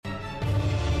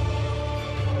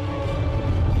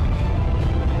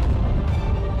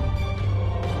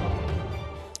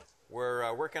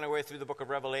working our way through the book of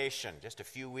Revelation. Just a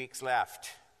few weeks left.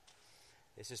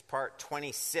 This is part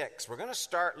 26. We're going to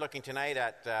start looking tonight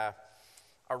at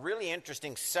a really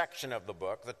interesting section of the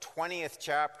book, the 20th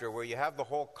chapter, where you have the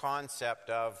whole concept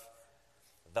of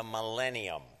the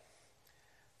millennium,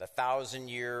 the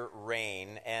 1,000-year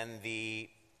reign, and the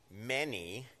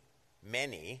many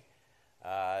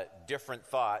different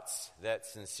thoughts that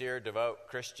sincere, devout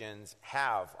Christians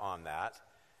have on that.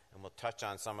 And we'll touch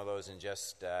on some of those in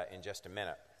just a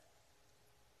minute.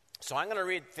 So I'm going to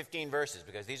read 15 verses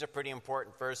because these are pretty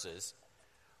important verses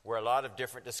where a lot of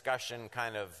different discussion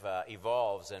kind of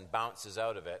evolves and bounces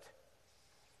out of it.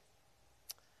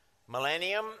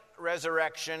 Millennium,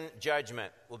 resurrection,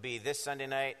 judgment will be this Sunday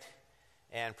night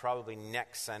and probably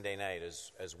next Sunday night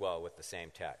as well with the same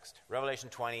text. Revelation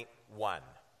 21.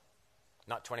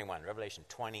 Not 21, Revelation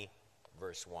 20,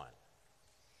 verse 1.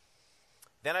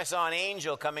 Then I saw an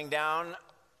angel coming down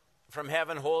from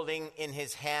heaven holding in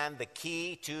his hand the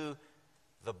key to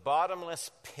the bottomless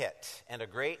pit and a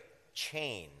great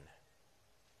chain.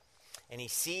 And he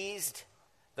seized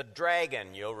the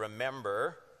dragon. You'll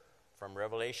remember from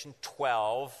Revelation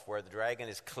 12 where the dragon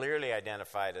is clearly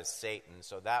identified as Satan.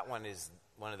 So that one is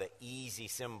one of the easy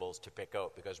symbols to pick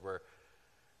out because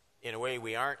in a way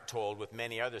we aren't told with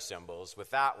many other symbols.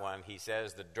 With that one, he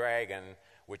says the dragon,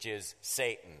 which is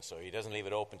Satan, so he doesn't leave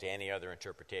it open to any other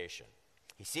interpretation.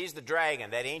 He sees the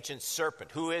dragon, that ancient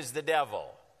serpent, who is the devil,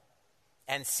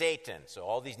 and Satan, so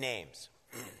all these names,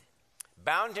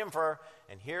 bound him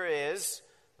and here is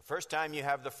the first time you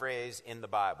have the phrase in the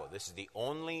Bible. This is the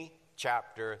only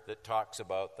chapter that talks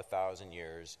about the 1,000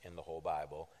 years in the whole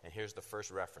Bible, and here's the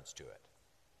first reference to it.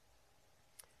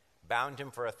 Bound him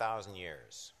for 1,000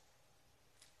 years.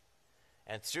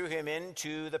 And threw him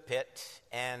into the pit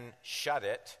and shut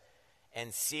it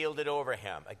and sealed it over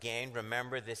him. Again,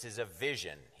 remember, this is a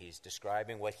vision. He's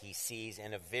describing what he sees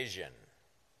in a vision.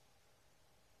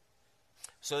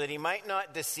 So that he might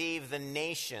not deceive the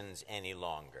nations any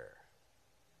longer.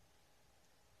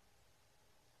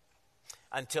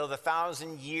 Until the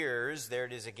 1,000 years, there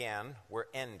it is again, were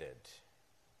ended.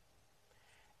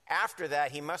 After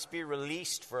that, he must be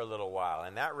released for a little while,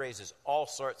 and that raises all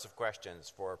sorts of questions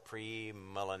for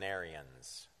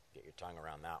pre-millenarians. Get your tongue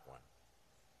around that one.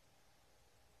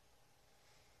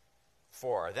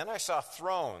 4, then I saw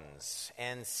thrones,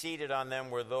 and seated on them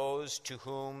were those to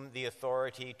whom the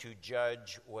authority to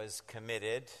judge was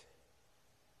committed.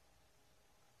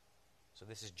 So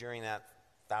this is during that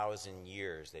 1,000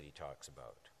 years that he talks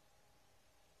about.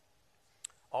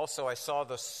 Also, I saw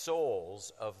the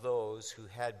souls of those who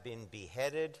had been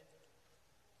beheaded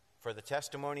for the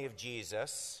testimony of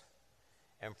Jesus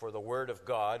and for the word of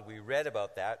God. We read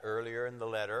about that earlier in the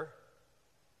letter.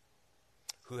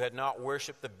 Who had not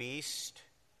worshipped the beast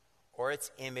or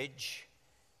its image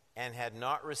and had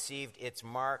not received its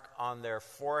mark on their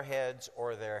foreheads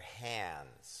or their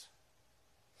hands.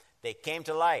 They came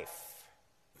to life,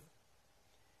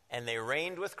 and they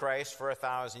reigned with Christ for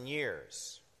 1,000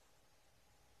 years.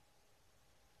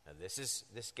 Now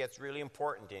this gets really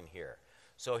important in here.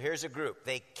 So here's a group.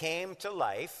 They came to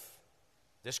life,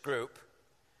 this group,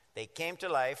 they came to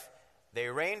life, they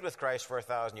reigned with Christ for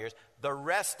 1,000 years. The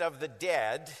rest of the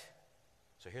dead,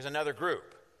 so here's another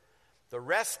group. The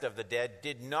rest of the dead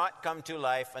did not come to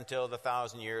life until the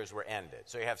 1,000 years were ended.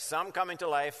 So you have some coming to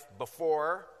life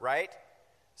before, right?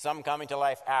 Some coming to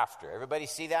life after. Everybody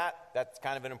see that? That's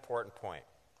kind of an important point.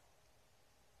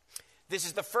 This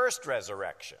is the first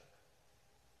resurrection.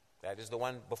 That is the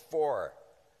one before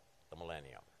the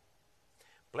millennium.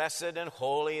 Blessed and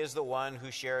holy is the one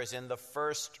who shares in the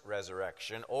first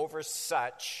resurrection. Over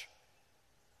such,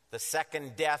 the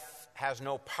second death has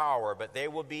no power, but they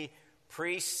will be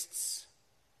priests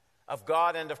of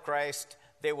God and of Christ.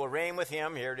 They will reign with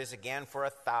him, here it is again, for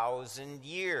 1,000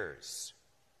 years.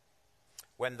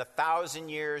 When the 1,000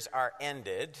 years are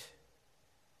ended,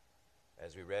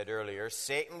 as we read earlier,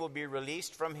 Satan will be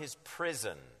released from his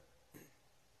prison.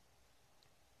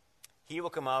 He will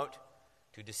come out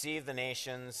to deceive the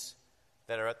nations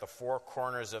that are at the four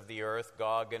corners of the earth,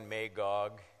 Gog and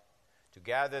Magog, to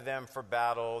gather them for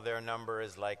battle. Their number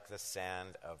is like the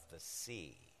sand of the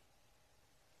sea.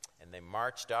 And they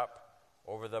marched up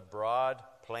over the broad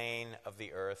plain of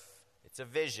the earth. It's a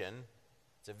vision.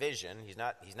 It's a vision. He's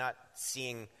not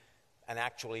seeing an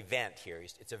actual event here.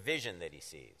 It's a vision that he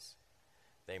sees.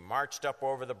 They marched up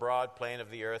over the broad plain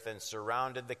of the earth and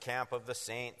surrounded the camp of the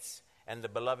saints and the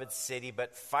beloved city,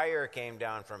 but fire came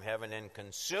down from heaven and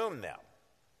consumed them.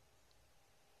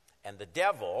 And the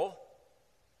devil,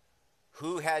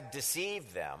 who had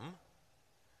deceived them,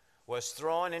 was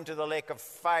thrown into the lake of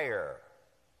fire.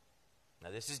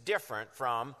 Now this is different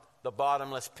from the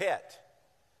bottomless pit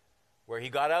where he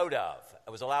got out of,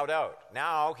 was allowed out.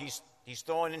 Now he's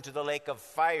thrown into the lake of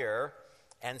fire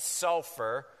and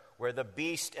sulfur where the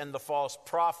beast and the false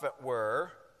prophet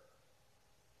were.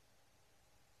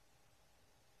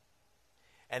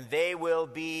 And they will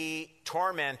be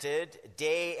tormented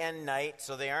day and night,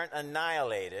 so they aren't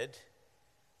annihilated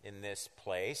in this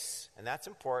place. And that's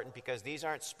important because these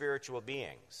aren't spiritual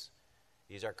beings.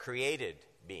 These are created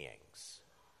beings.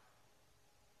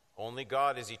 Only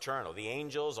God is eternal. The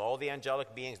angels, all the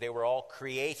angelic beings, they were all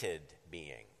created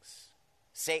beings.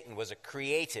 Satan was a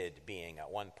created being at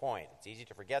one point. It's easy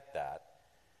to forget that.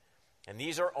 And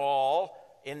these are all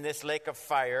in this lake of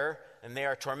fire, and they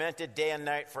are tormented day and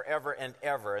night forever and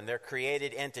ever, and they're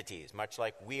created entities, much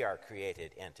like we are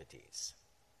created entities.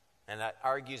 And that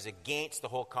argues against the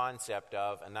whole concept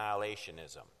of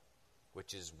annihilationism,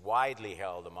 which is widely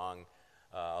held among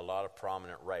a lot of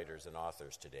prominent writers and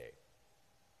authors today.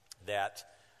 That,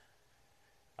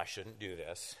 I shouldn't do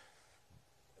this,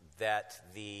 that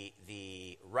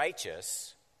the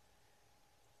righteous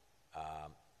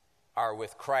are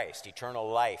with Christ, eternal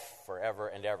life forever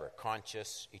and ever,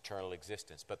 conscious, eternal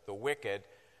existence. But the wicked,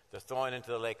 they're thrown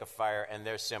into the lake of fire, and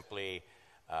they're simply,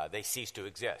 they cease to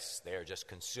exist. They are just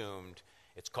consumed.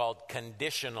 It's called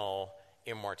conditional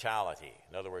immortality.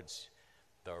 In other words,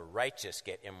 the righteous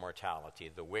get immortality.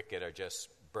 The wicked are just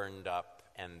burned up,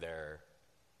 and they're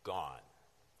gone.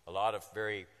 A lot of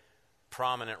very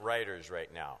prominent writers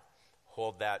right now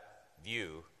hold that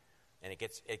view. And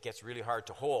it gets really hard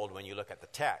to hold when you look at the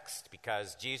text,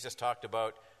 because Jesus talked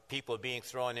about people being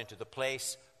thrown into the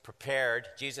place prepared.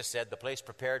 Jesus said the place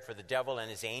prepared for the devil and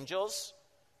his angels.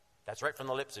 That's right from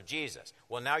the lips of Jesus.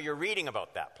 Well, now you're reading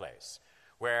about that place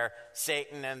where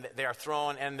Satan and they are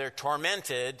thrown and they're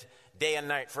tormented day and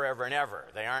night forever and ever.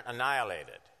 They aren't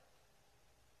annihilated.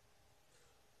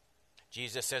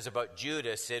 Jesus says about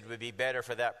Judas, it would be better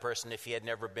for that person if he had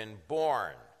never been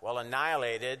born. Well,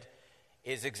 annihilated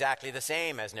is exactly the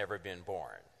same as never been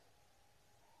born.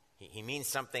 He means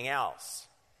something else.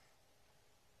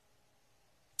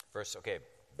 First, okay,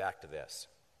 back to this.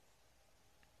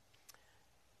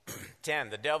 10,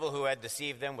 the devil who had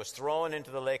deceived them was thrown into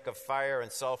the lake of fire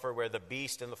and sulfur where the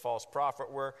beast and the false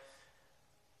prophet were.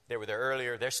 They were there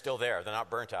earlier. They're still there. They're not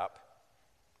burnt up.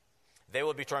 They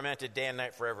will be tormented day and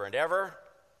night forever and ever.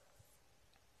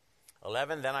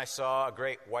 11, then I saw a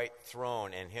great white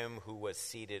throne and him who was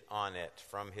seated on it.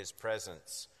 From his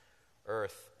presence,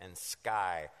 earth and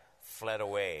sky fled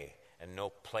away, and no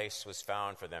place was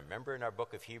found for them. Remember in our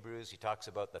book of Hebrews, he talks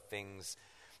about the things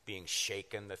being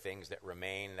shaken, the things that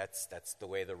remain. That's the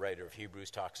way the writer of Hebrews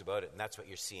talks about it, and that's what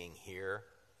you're seeing here.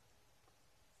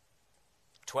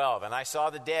 12, and I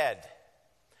saw the dead,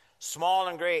 small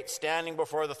and great, standing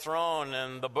before the throne,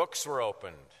 and the books were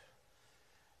opened.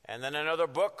 And then another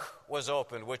book was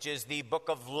opened, which is the book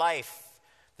of life.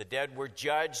 The dead were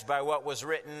judged by what was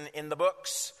written in the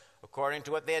books, according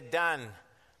to what they had done.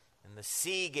 And the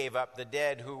sea gave up the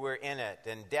dead who were in it,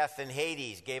 and death and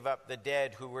Hades gave up the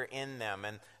dead who were in them.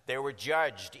 And they were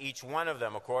judged, each one of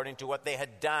them, according to what they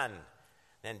had done.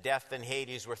 Then death and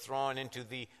Hades were thrown into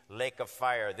the lake of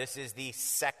fire. This is the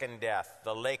second death,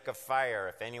 the lake of fire,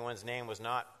 if anyone's name was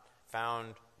not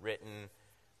found written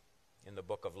in the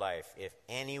book of life. If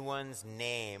anyone's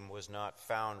name was not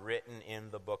found written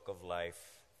in the book of life,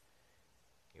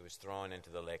 he was thrown into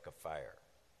the lake of fire.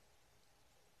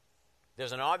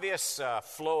 There's an obvious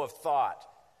flow of thought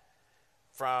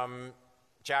from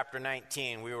chapter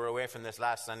 19. We were away from this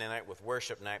last Sunday night with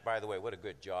worship night. By the way, what a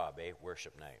good job, eh?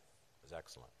 Worship night was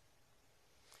excellent.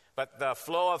 But the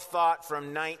flow of thought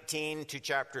from 19 to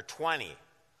chapter 20,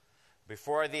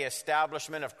 before the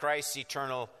establishment of Christ's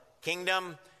eternal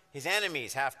kingdom, his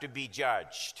enemies have to be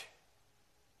judged.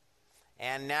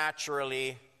 And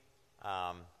naturally,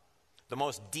 the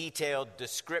most detailed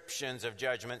descriptions of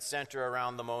judgment center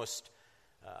around the most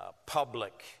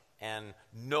public and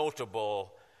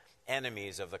notable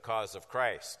enemies of the cause of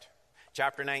Christ.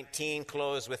 Chapter 19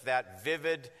 closed with that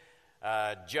vivid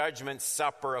judgment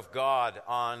supper of God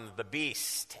on the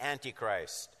beast,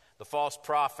 Antichrist, the false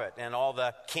prophet, and all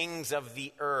the kings of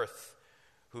the earth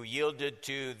who yielded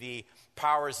to the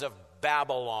powers of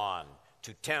Babylon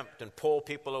to tempt and pull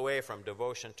people away from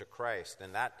devotion to Christ.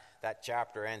 And that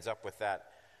chapter ends up with that.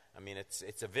 I mean,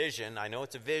 it's a vision. I know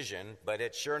it's a vision, but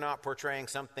it's sure not portraying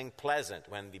something pleasant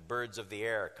when the birds of the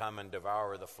air come and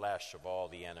devour the flesh of all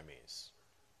the enemies.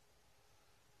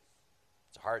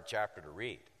 It's a hard chapter to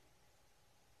read.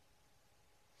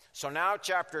 So now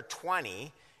chapter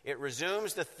 20, it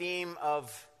resumes the theme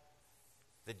of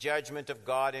the judgment of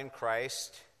God in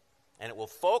Christ, and it will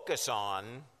focus on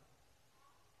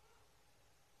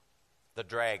the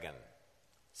dragon,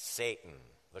 Satan,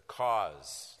 the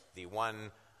cause, the one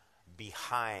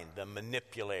behind, the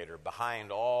manipulator,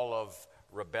 behind all of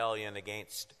rebellion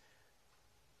against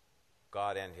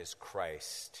God and his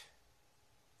Christ.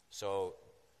 So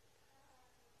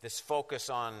this focus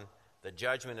on the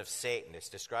judgment of Satan is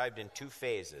described in two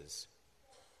phases.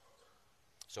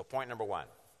 So point number one.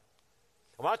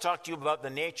 I want to talk to you about the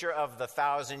nature of the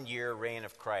 1,000-year reign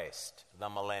of Christ, the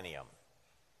millennium.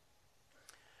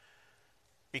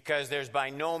 Because there's by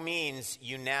no means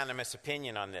unanimous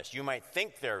opinion on this. You might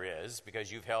think there is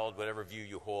because you've held whatever view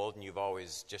you hold and you've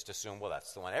always just assumed, well,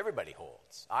 that's the one everybody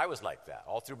holds. I was like that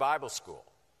all through Bible school.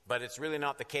 But it's really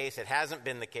not the case. It hasn't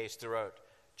been the case throughout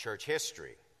church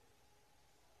history.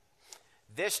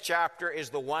 This chapter is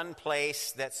the one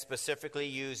place that specifically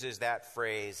uses that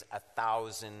phrase,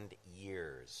 1,000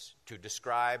 years, to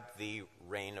describe the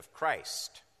reign of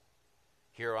Christ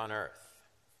here on earth.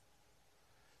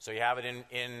 So you have it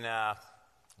in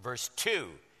verse 2.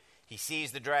 He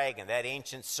sees the dragon, that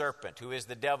ancient serpent, who is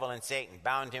the devil and Satan,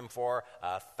 bound him for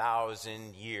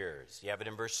 1,000 years. You have it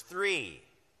in verse 3.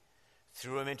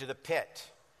 Threw him into the pit,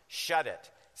 shut it,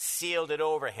 sealed it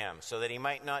over him so that he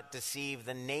might not deceive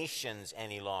the nations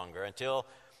any longer until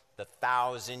the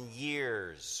 1,000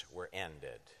 years were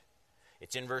ended.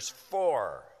 It's in verse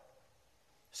 4.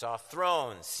 Saw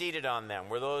thrones, seated on them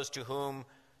were those to whom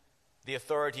the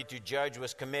authority to judge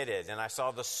was committed, and I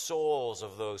saw the souls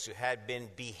of those who had been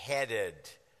beheaded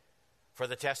for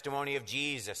the testimony of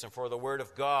Jesus and for the word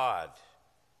of God.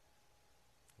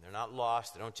 They're not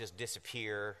lost, they don't just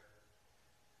disappear.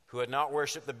 Who had not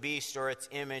worshipped the beast or its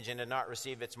image and had not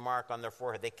received its mark on their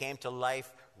forehead. They came to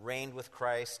life, reigned with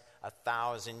Christ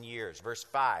 1,000 years. Verse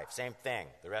 5, same thing.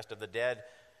 The rest of the dead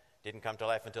didn't come to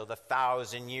life until the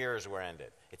 1,000 years were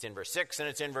ended. It's in verse 6 and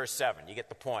it's in verse 7. You get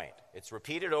the point. It's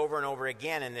repeated over and over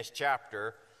again in this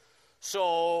chapter.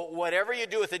 So whatever you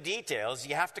do with the details,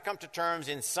 you have to come to terms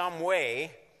in some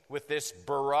way with this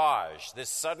barrage, this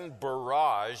sudden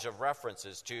barrage of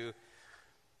references to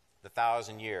the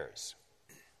 1,000 years.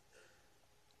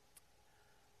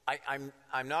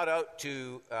 I'm not out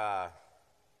to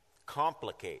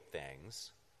complicate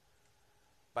things,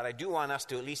 but I do want us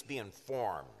to at least be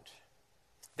informed.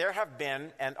 There have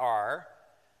been and are,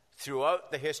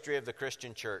 throughout the history of the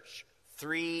Christian church,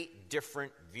 3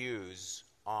 different views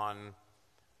on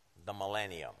the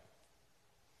millennium.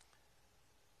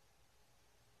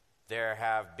 There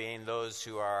have been those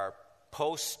who are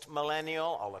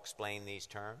post-millennial. I'll explain these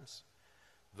terms.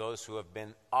 Those who have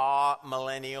been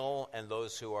amillennial, and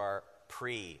those who are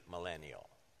pre-millennial.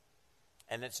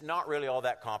 And it's not really all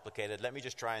that complicated. Let me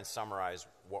just try and summarize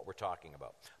what we're talking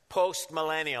about.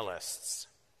 Post-millennialists.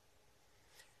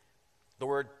 The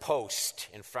word post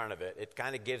in front of it, it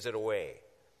kind of gives it away.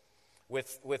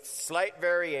 With slight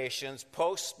variations,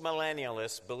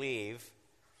 post-millennialists believe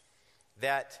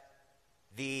that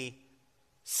the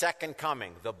second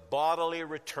coming, the bodily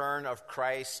return of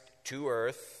Christ to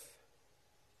earth,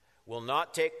 will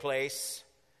not take place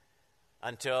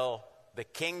until the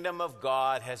kingdom of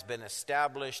God has been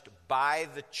established by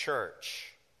the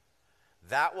church.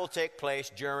 That will take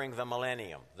place during the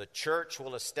millennium. The church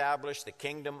will establish the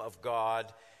kingdom of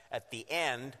God at the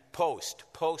end,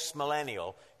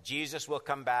 post-millennial. Jesus will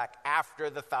come back after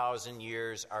the 1,000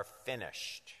 years are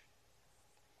finished.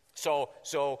 So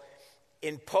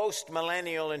in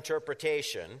post-millennial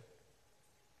interpretation,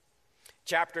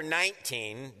 Chapter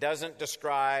 19 doesn't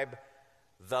describe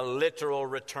the literal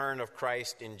return of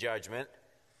Christ in judgment,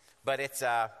 but it's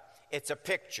a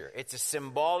picture. It's a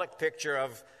symbolic picture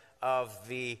of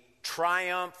the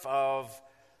triumph of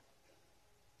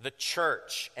the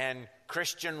church and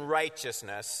Christian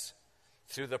righteousness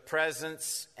through the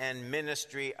presence and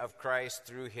ministry of Christ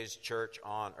through his church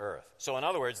on earth. So in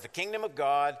other words, the kingdom of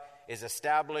God is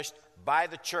established by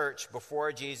the church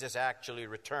before Jesus actually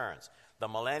returns. The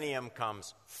millennium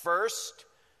comes first.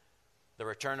 The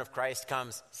return of Christ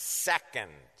comes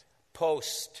second,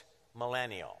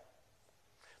 post-millennial.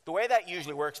 The way that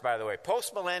usually works, by the way,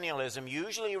 post-millennialism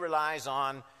usually relies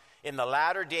on, in the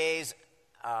latter days,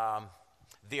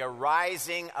 the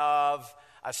arising of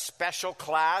a special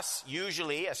class,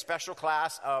 usually a special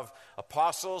class of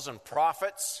apostles and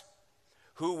prophets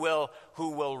who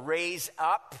will raise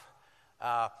up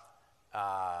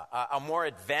a more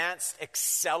advanced,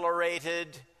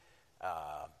 accelerated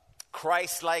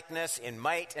Christ-likeness in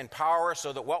might and power,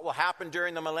 so that what will happen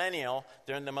during the millennium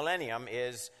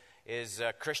is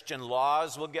Christian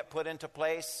laws will get put into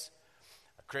place.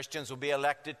 Christians will be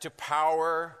elected to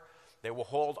power. They will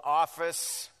hold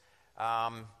office.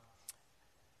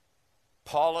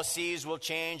 Policies will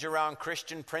change around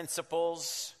Christian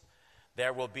principles.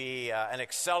 There will be an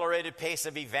accelerated pace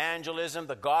of evangelism.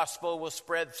 The gospel will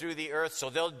spread through the earth. So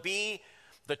there'll be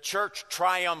the church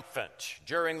triumphant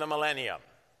during the millennium.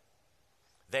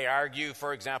 They argue,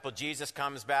 for example, Jesus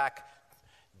comes back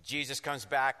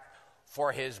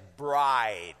for his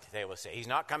bride, they will say. He's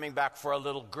not coming back for a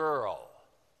little girl.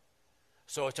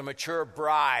 So it's a mature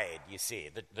bride, you see.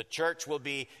 The church will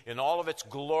be, in all of its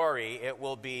glory, it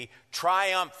will be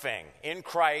triumphing in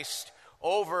Christ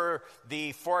over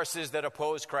the forces that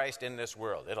oppose Christ in this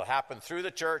world. It'll happen through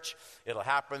the church. It'll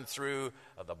happen through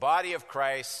the body of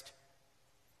Christ.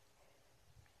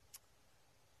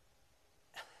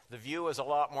 The view was a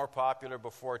lot more popular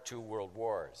before 2 world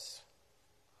wars.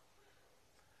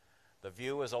 The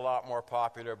view was a lot more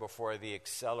popular before the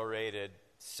accelerated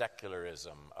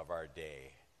secularism of our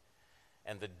day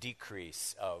and the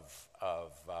decrease of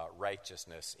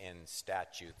righteousness in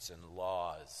statutes and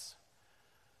laws.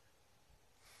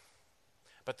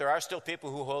 But there are still people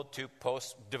who hold to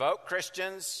devout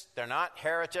Christians. They're not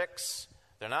heretics.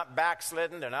 They're not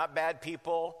backslidden. They're not bad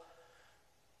people.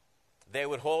 They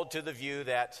would hold to the view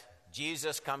that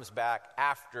Jesus comes back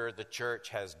after the church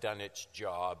has done its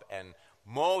job and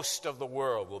most of the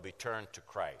world will be turned to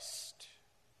Christ.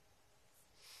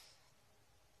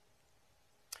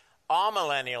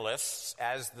 Amillennialists,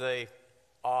 as the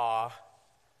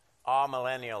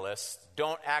amillennialists,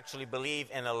 don't actually believe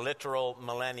in a literal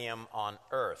millennium on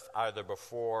earth, either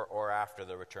before or after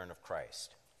the return of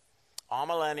Christ.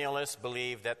 Amillennialists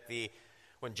believe that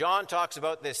when John talks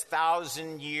about this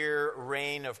 1,000-year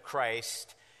reign of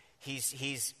Christ,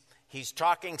 he's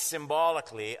talking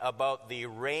symbolically about the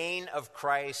reign of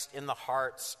Christ in the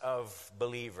hearts of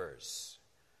believers.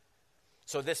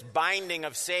 So this binding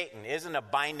of Satan isn't a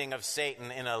binding of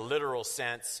Satan in a literal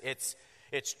sense. It's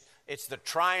the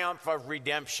triumph of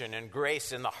redemption and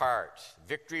grace in the heart,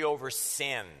 victory over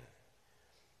sin,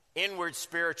 inward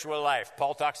spiritual life.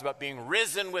 Paul talks about being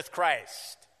risen with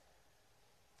Christ.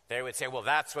 They would say, well,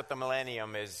 that's what the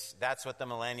millennium is. That's what the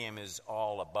millennium is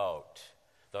all about.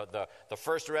 The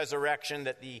first resurrection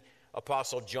that the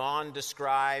Apostle John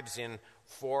describes in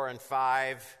 4 and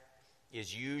 5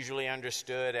 is usually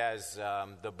understood as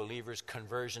the believer's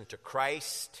conversion to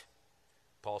Christ.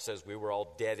 Paul says we were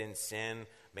all dead in sin,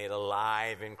 made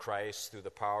alive in Christ through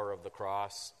the power of the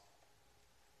cross.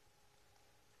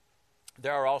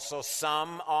 There are also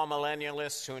some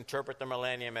amillennialists who interpret the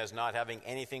millennium as not having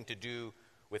anything to do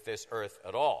with this earth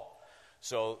at all.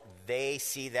 So they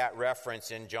see that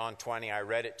reference in John 20. I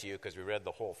read it to you because we read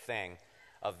the whole thing,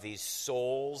 of these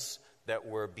souls that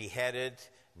were beheaded,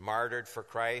 martyred for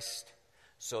Christ.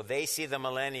 So they see the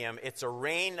millennium, it's a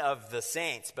reign of the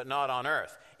saints, but not on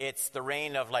earth. It's the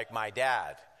reign of, like, my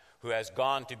dad, who has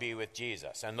gone to be with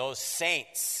Jesus. And those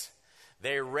saints,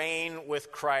 they reign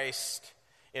with Christ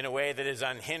in a way that is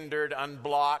unhindered,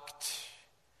 unblocked,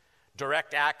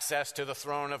 direct access to the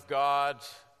throne of God.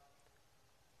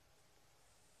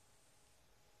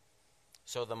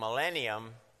 So the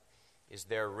millennium is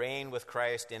their reign with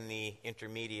Christ in the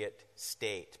intermediate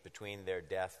state between their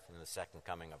death and the second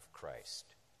coming of Christ.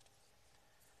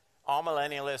 All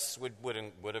millennialists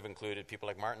would have included people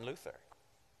like Martin Luther,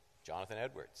 Jonathan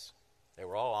Edwards. They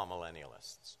were all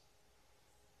millennialists.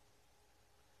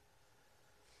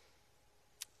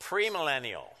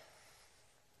 Premillennial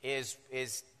is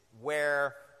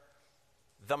where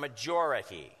the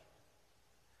majority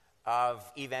of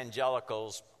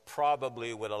evangelicals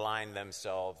probably would align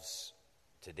themselves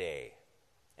today.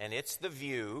 And it's the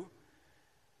view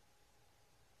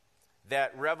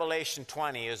that Revelation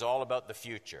 20 is all about the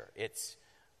future. It's,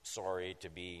 sorry to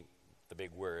be the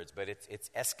big words, but it's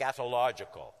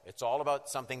eschatological. It's all about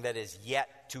something that is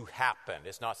yet to happen.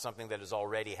 It's not something that has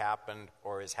already happened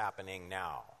or is happening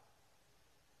now.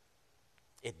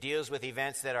 It deals with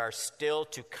events that are still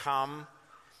to come.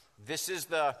 This is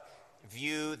the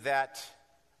view that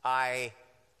I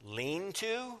lean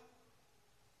to.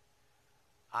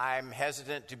 I'm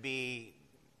hesitant to be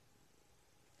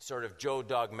sort of Joe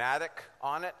dogmatic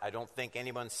on it. I don't think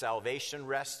anyone's salvation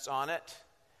rests on it.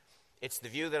 It's the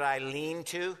view that I lean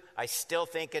to. I still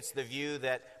think it's the view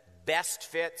that best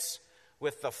fits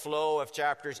with the flow of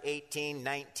chapters 18,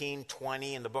 19,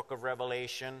 20 in the book of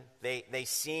Revelation. They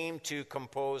seem to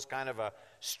compose kind of a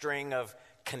string of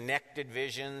connected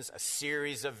visions, a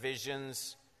series of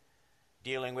visions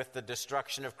dealing with the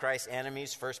destruction of Christ's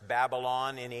enemies. First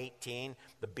Babylon in 18,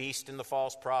 the beast and the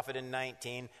false prophet in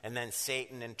 19, and then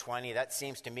Satan in 20. That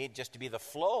seems to me just to be the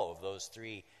flow of those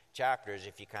three chapters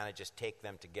if you kind of just take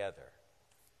them together.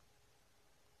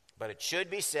 But it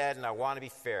should be said, and I want to be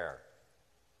fair,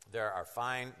 there are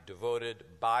fine, devoted,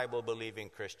 Bible-believing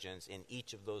Christians in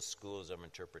each of those schools of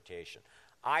interpretation.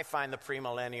 I find the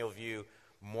premillennial view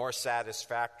more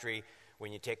satisfactory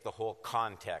when you take the whole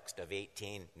context of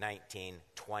 18, 19,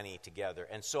 20 together.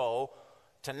 And so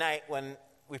tonight when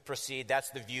we proceed, that's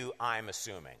the view I'm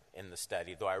assuming in the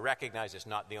study, though I recognize it's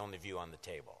not the only view on the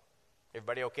table.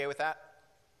 Everybody okay with that?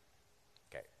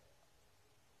 Okay.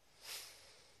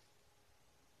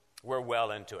 We're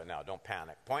well into it now. Don't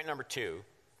panic. Point number 2.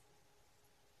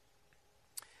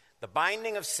 The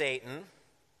binding of Satan,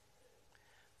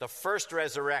 the first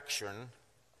resurrection,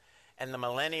 and the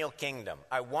millennial kingdom.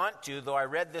 I want to, though I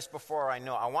read this before, I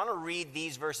want to read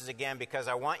these verses again because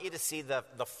I want you to see the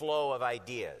flow of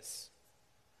ideas.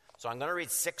 So I'm going to read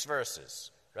 6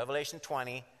 verses. Revelation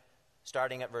 20,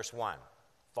 starting at verse 1.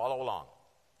 Follow along.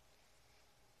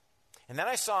 And then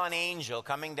I saw an angel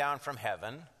coming down from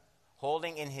heaven,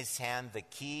 holding in his hand the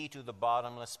key to the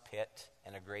bottomless pit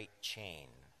and a great chain.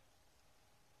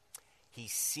 He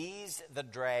seized the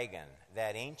dragon,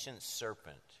 that ancient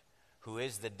serpent, who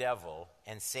is the devil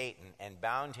and Satan, and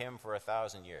bound him for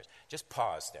 1,000 years. Just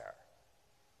pause there.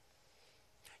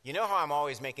 You know how I'm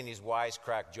always making these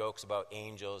wisecrack jokes about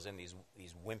angels and these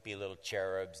wimpy little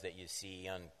cherubs that you see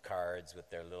on cards with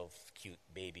their little cute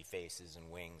baby faces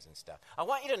and wings and stuff? I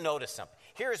want you to notice something.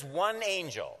 Here is one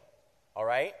angel, all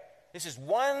right? This is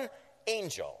one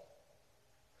angel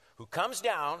who comes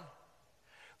down,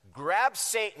 grabs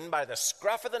Satan by the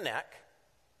scruff of the neck,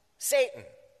 Satan,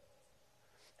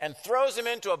 and throws him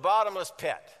into a bottomless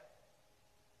pit.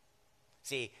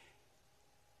 See,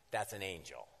 that's an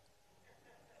angel.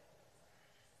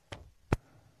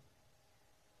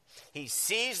 He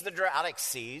seized the dragon.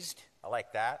 I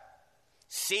like that.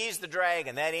 Seized the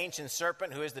dragon, that ancient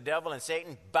serpent who is the devil and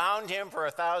Satan, bound him for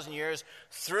 1,000 years,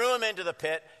 threw him into the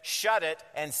pit, shut it,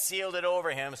 and sealed it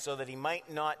over him so that he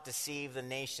might not deceive the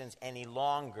nations any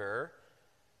longer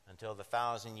until the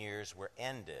 1,000 years were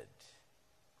ended.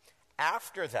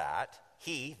 After that,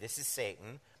 he, this is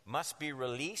Satan, must be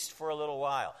released for a little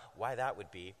while. Why that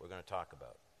would be, we're going to talk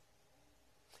about.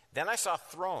 Then I saw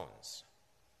thrones.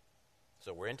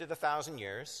 So we're into the 1,000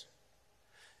 years.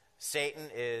 Satan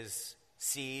is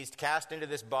seized, cast into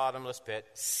this bottomless pit,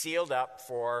 sealed up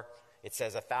for, it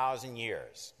says, 1,000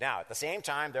 years. Now, at the same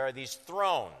time, there are these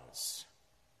thrones.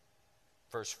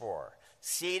 Verse 4.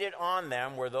 Seated on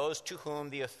them were those to whom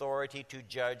the authority to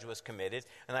judge was committed.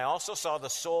 And I also saw the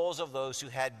souls of those who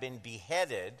had been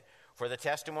beheaded for the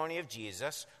testimony of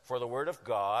Jesus, for the word of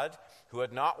God, who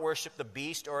had not worshipped the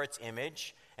beast or its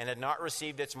image, and had not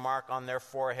received its mark on their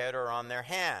forehead or on their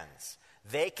hands.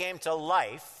 They came to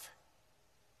life.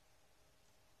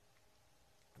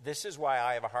 This is why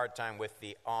I have a hard time with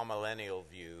the amillennial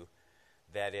view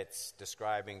that it's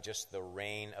describing just the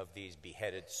reign of these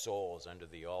beheaded souls under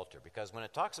the altar. Because when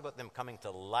it talks about them coming to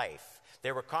life,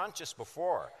 they were conscious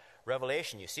before.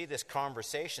 Revelation, you see this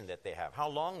conversation that they have. How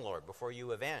long, Lord, before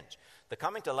you avenge? The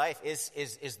coming to life is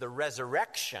the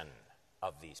resurrection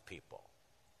of these people.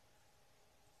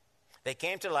 They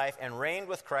came to life and reigned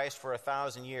with Christ for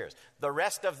 1,000 years. The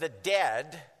rest of the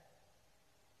dead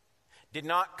did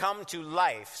not come to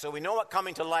life. So we know what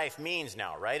coming to life means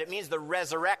now, right? It means the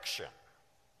resurrection.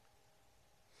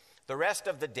 The rest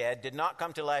of the dead did not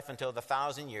come to life until the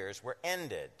 1,000 years were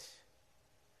ended.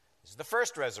 This is the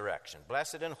first resurrection.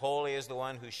 Blessed and holy is the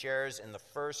one who shares in the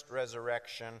first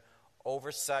resurrection.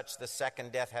 Over such the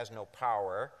second death has no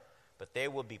power, but they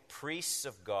will be priests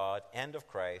of God and of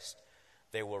Christ.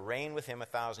 They will reign with him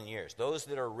 1,000 years. Those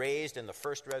that are raised in the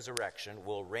first resurrection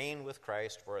will reign with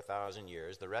Christ for 1,000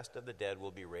 years. The rest of the dead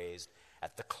will be raised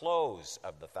at the close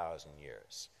of the 1,000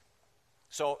 years.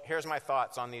 So here's my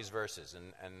thoughts on these verses,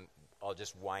 and I'll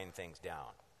just wind things down.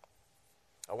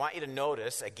 I want you to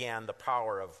notice, again, the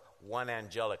power of one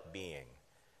angelic being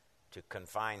to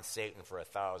confine Satan for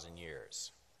 1,000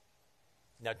 years.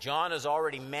 Now, John has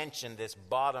already mentioned this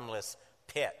bottomless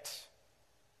pit.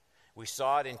 We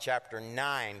saw it in chapter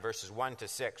 9, verses 1 to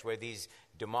 6, where these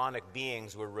demonic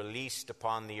beings were released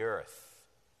upon the earth.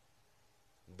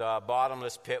 The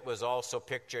bottomless pit was also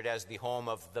pictured as the home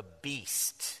of the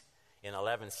beast in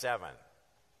 11:7,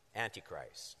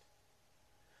 Antichrist.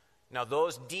 Now,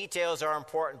 those details are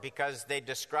important because they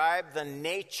describe the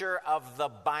nature of the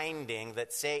binding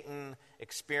that Satan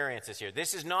experiences here.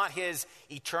 This is not his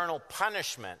eternal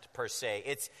punishment, per se.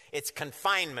 It's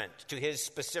confinement to his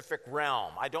specific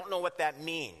realm. I don't know what that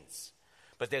means,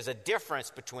 but there's a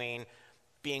difference between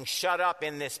being shut up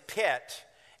in this pit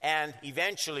and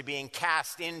eventually being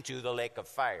cast into the lake of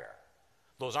fire.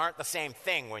 Those aren't the same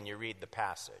thing when you read the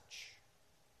passage.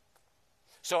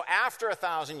 So after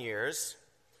 1,000 years,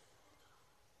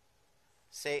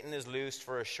 Satan is loosed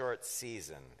for a short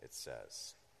season, it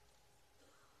says.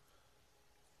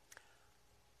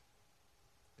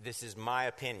 this is my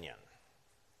opinion,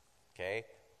 okay?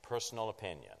 Personal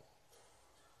opinion.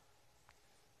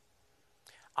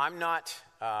 I'm not,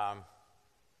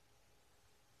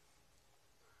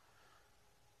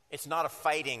 it's not a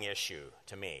fighting issue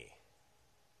to me.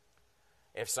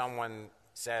 If someone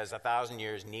says 1,000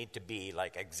 years need to be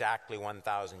like exactly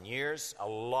 1,000 years, a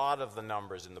lot of the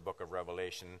numbers in the book of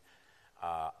Revelation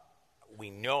we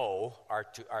know are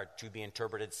to be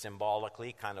interpreted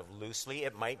symbolically, kind of loosely.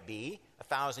 It might be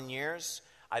 1,000 years.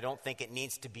 I don't think it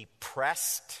needs to be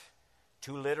pressed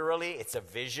too literally. It's a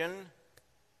vision.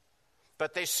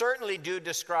 But they certainly do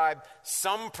describe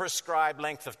some prescribed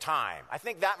length of time. I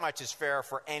think that much is fair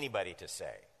for anybody to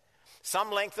say.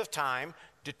 Some length of time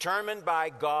determined by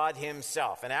God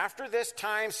himself. And after this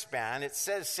time span, it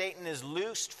says Satan is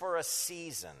loosed for a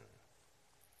season.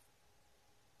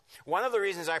 One of the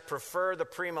reasons I prefer the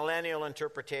premillennial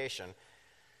interpretation,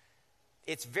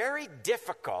 it's very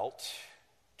difficult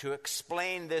to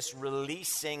explain this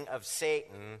releasing of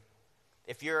Satan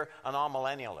if you're an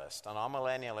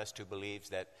amillennialist who believes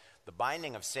that the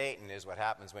binding of Satan is what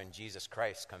happens when Jesus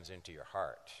Christ comes into your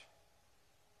heart.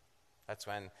 That's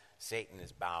when Satan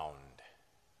is bound.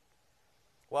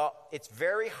 Well, it's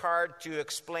very hard to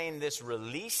explain this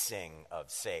releasing of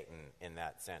Satan in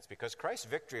that sense, because Christ's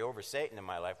victory over Satan in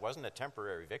my life wasn't a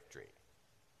temporary victory.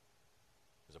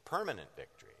 It was a permanent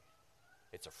victory.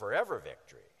 It's a forever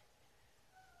victory.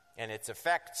 And its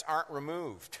effects aren't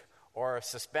removed or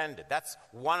suspended. That's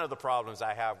one of the problems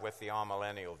I have with the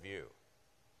amillennial view.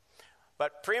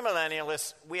 But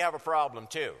premillennialists, we have a problem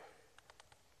too.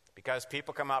 Because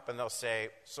people come up and they'll say,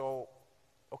 so,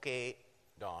 okay,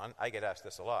 Don, I get asked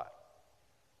this a lot.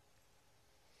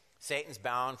 Satan's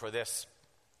bound for this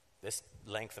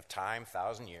length of time,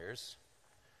 1,000 years.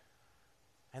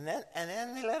 And then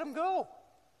they let him go.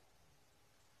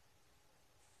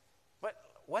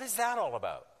 What is that all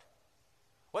about?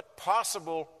 What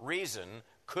possible reason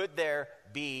could there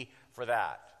be for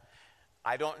that?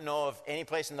 I don't know of any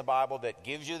place in the Bible that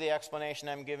gives you the explanation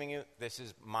I'm giving you. This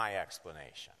is my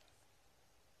explanation.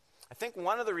 I think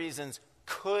one of the reasons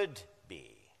could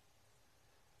be,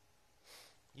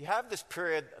 you have this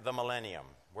period, the millennium,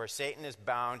 where Satan is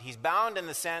bound. He's bound in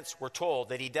the sense, we're told,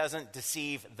 that he doesn't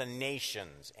deceive the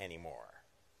nations anymore.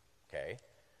 Okay?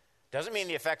 Doesn't mean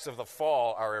the effects of the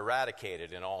fall are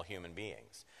eradicated in all human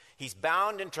beings. He's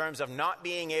bound in terms of not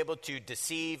being able to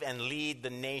deceive and lead the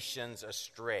nations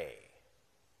astray.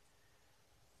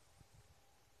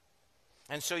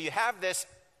 And so you have this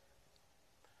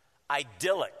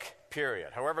idyllic period,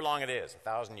 however long it is,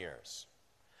 1,000 years,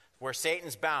 where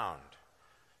Satan's bound,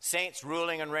 saints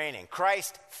ruling and reigning,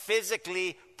 Christ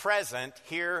physically present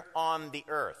here on the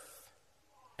earth.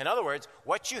 In other words,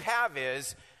 what you have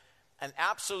is an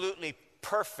absolutely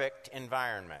perfect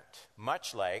environment,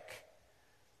 much like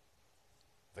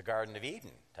the Garden of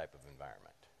Eden type of environment.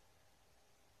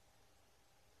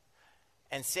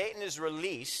 And Satan is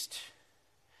released,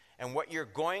 and what you're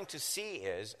going to see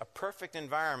is a perfect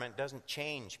environment doesn't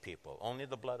change people. Only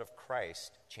the blood of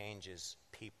Christ changes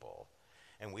people.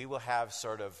 And we will have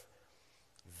sort of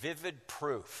vivid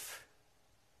proof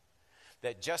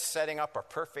that just setting up a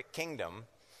perfect kingdom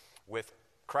with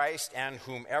Christ and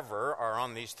whomever are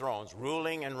on these thrones,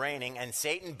 ruling and reigning, and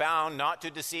Satan bound not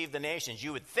to deceive the nations,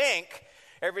 you would think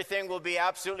everything will be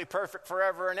absolutely perfect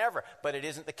forever and ever. But it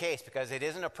isn't the case, because it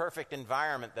isn't a perfect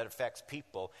environment that affects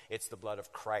people. It's the blood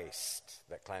of Christ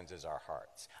that cleanses our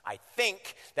hearts. I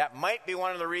think that might be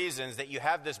one of the reasons that you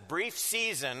have this brief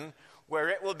season where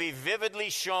it will be vividly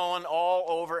shown all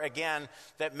over again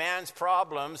that man's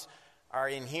problems are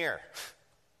in here.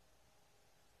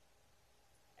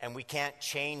 And we can't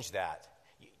change that.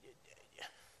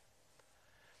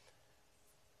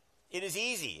 It is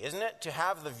easy, isn't it, to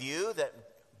have the view that,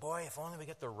 boy, if only we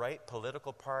get the right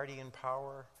political party in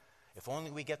power, if only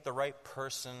we get the right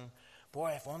person,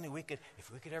 boy, if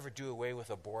we could ever do away with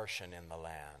abortion in the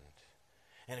land,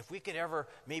 and if we could ever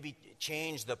maybe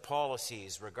change the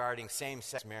policies regarding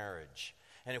same-sex marriage,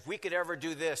 and if we could ever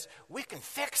do this, we can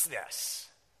fix this.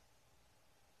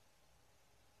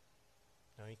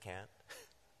 No, you can't.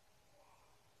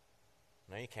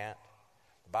 No, you can't.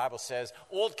 The Bible says,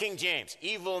 Old King James,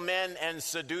 evil men and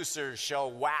seducers shall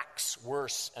wax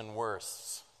worse and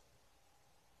worse.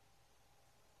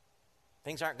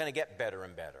 Things aren't going to get better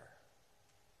and better.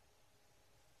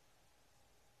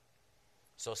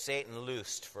 So Satan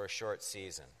loosed for a short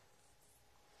season.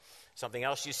 Something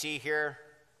else you see here,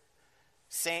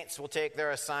 saints will take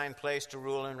their assigned place to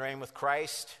rule and reign with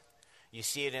Christ. You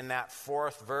see it in that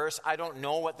fourth verse. I don't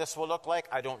know what this will look like.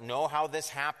 I don't know how this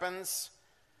happens.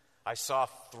 I saw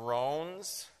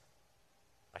thrones.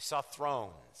 I saw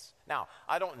thrones. Now,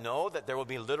 I don't know that there will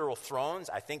be literal thrones.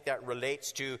 I think that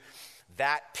relates to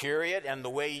that period and the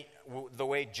way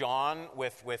John,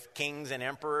 with kings and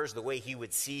emperors, the way he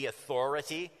would see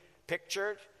authority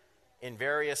pictured in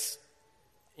various,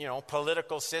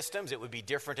 political systems. It would be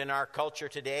different in our culture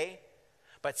today.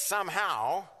 But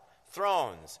somehow,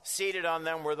 thrones, seated on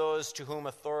them were those to whom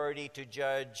authority to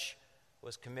judge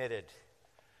was committed.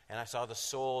 And I saw the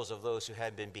souls of those who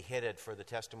had been beheaded for the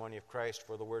testimony of Christ,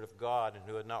 for the word of God, and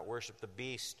who had not worshipped the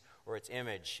beast or its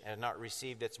image, and had not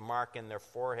received its mark in their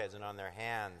foreheads and on their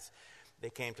hands. They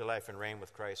came to life and reigned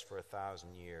with Christ for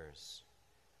 1,000 years.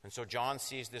 And so John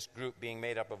sees this group being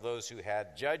made up of those who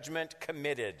had judgment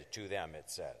committed to them, it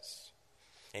says.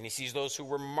 And he sees those who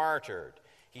were martyred.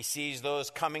 He sees those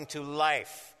coming to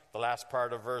life, the last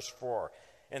part of verse 4.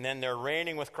 And then they're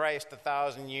reigning with Christ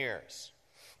 1,000 years.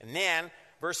 And then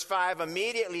verse 5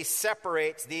 immediately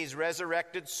separates these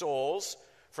resurrected souls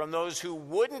from those who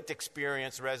wouldn't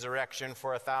experience resurrection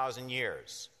for 1,000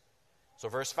 years. So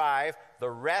verse 5, the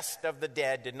rest of the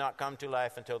dead did not come to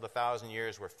life until the 1,000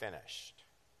 years were finished.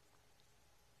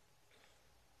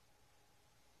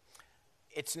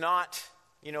 It's not,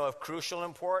 of crucial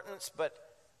importance, but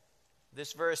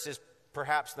this verse is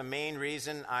perhaps the main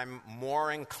reason I'm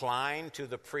more inclined to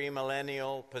the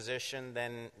premillennial position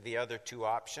than the other two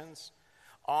options.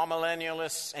 All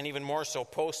millennialists, and even more so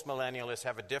postmillennialists,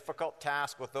 have a difficult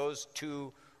task with those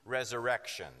two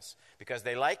resurrections, because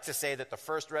they like to say that the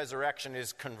first resurrection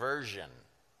is conversion,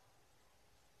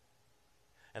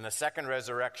 and the second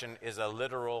resurrection is a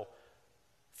literal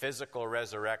physical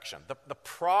resurrection. The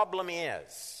problem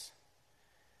is,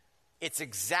 it's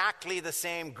exactly the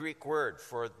same Greek word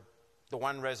for the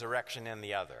one resurrection and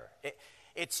the other.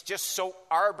 It's just so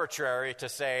arbitrary to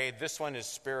say this one is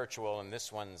spiritual and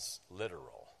this one's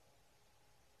literal.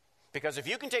 Because if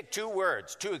you can take two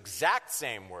words, two exact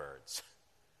same words,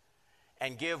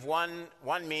 and give one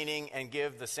meaning and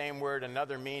give the same word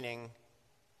another meaning,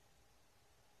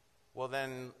 well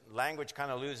then language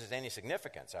kind of loses any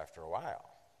significance after a while.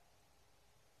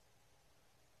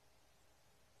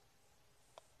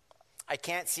 I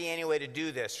can't see any way to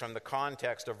do this from the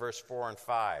context of verse 4 and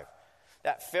 5.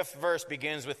 That fifth verse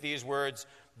begins with these words,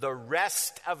 the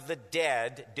rest of the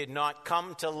dead did not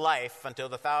come to life until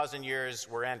the 1,000 years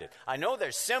were ended. I know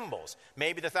there's symbols.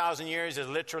 Maybe the 1,000 years is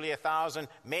literally 1,000.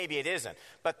 Maybe it isn't.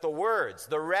 But the words,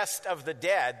 the rest of the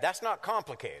dead, that's not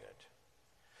complicated.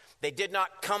 They did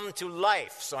not come to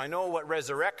life, so I know what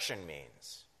resurrection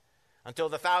means. Until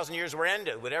the 1,000 years were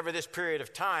ended, whatever this period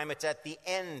of time, it's at the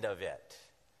end of it.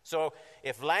 So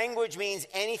if language means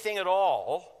anything at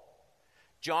all,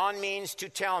 John means to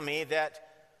tell me that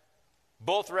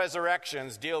both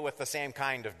resurrections deal with the same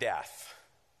kind of death.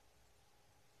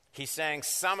 He's saying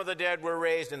some of the dead were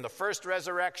raised in the first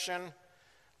resurrection.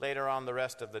 Later on, the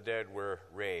rest of the dead were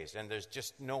raised. And there's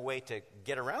just no way to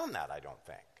get around that, I don't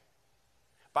think.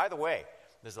 By the way,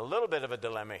 there's a little bit of a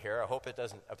dilemma here. I hope it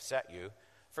doesn't upset you.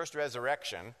 First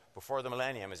resurrection before the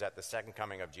millennium is at the second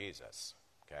coming of Jesus.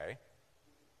 Okay?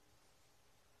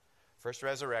 First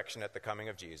resurrection at the coming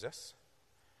of Jesus.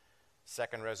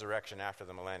 Second resurrection after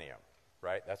the millennium.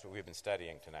 Right? That's what we've been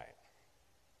studying tonight.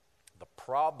 The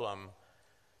problem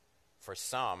for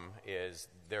some is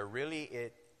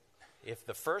if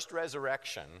the first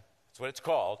resurrection, that's what it's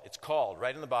called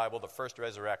right in the Bible, the first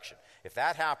resurrection. If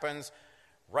that happens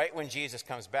right when Jesus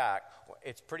comes back,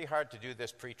 it's pretty hard to do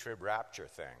this pre-trib rapture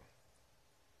thing,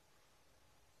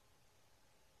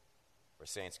 where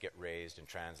saints get raised and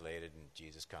translated and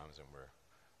Jesus comes and we're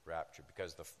raptured,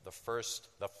 because the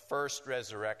first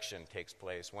resurrection takes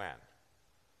place when?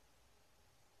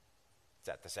 It's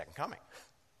at the second coming.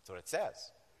 That's what it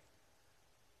says.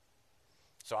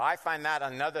 So I find that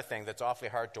another thing that's awfully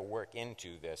hard to work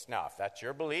into this. Now, if that's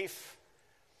your belief,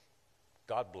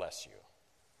 God bless you.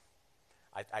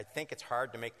 I think it's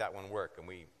hard to make that one work, and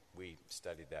we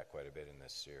studied that quite a bit in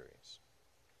this series.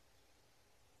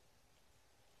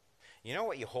 You know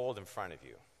what you hold in front of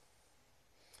you?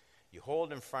 You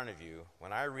hold in front of you,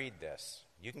 when I read this,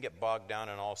 you can get bogged down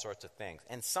in all sorts of things.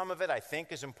 And some of it I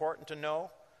think is important to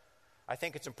know. I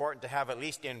think it's important to have, at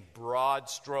least in broad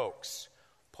strokes,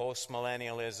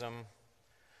 postmillennialism,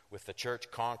 with the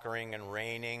church conquering and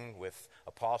reigning, with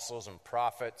apostles and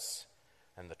prophets,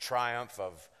 and the triumph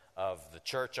of the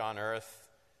church on earth,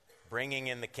 bringing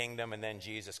in the kingdom, and then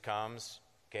Jesus comes.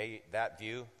 Okay, that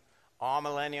view.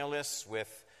 Amillennialists,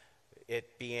 with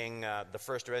it being the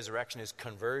first resurrection is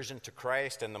conversion to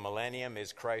Christ, and the millennium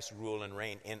is Christ's rule and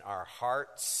reign in our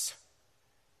hearts.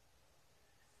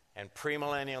 And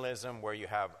premillennialism, where you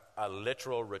have a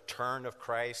literal return of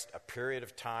Christ, a period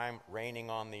of time reigning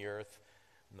on the earth,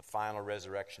 and the final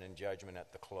resurrection and judgment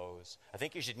at the close. I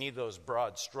think you should need those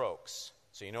broad strokes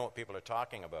so you know what people are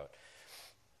talking about.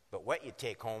 But what you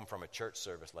take home from a church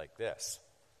service like this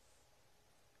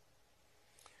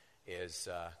is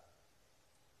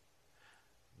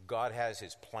God has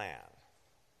his plan,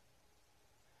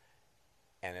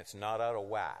 and it's not out of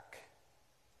whack,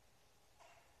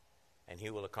 and he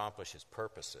will accomplish his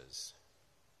purposes.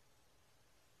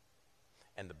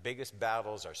 And the biggest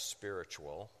battles are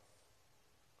spiritual,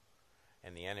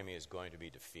 and the enemy is going to be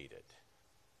defeated.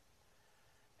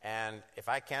 And if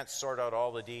I can't sort out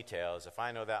all the details, if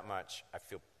I know that much, I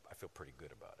feel pretty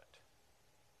good about it.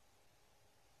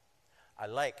 I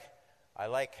like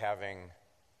having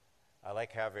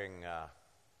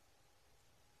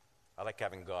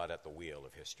God at the wheel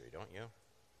of history, don't you?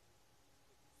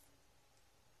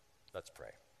 Let's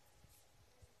pray.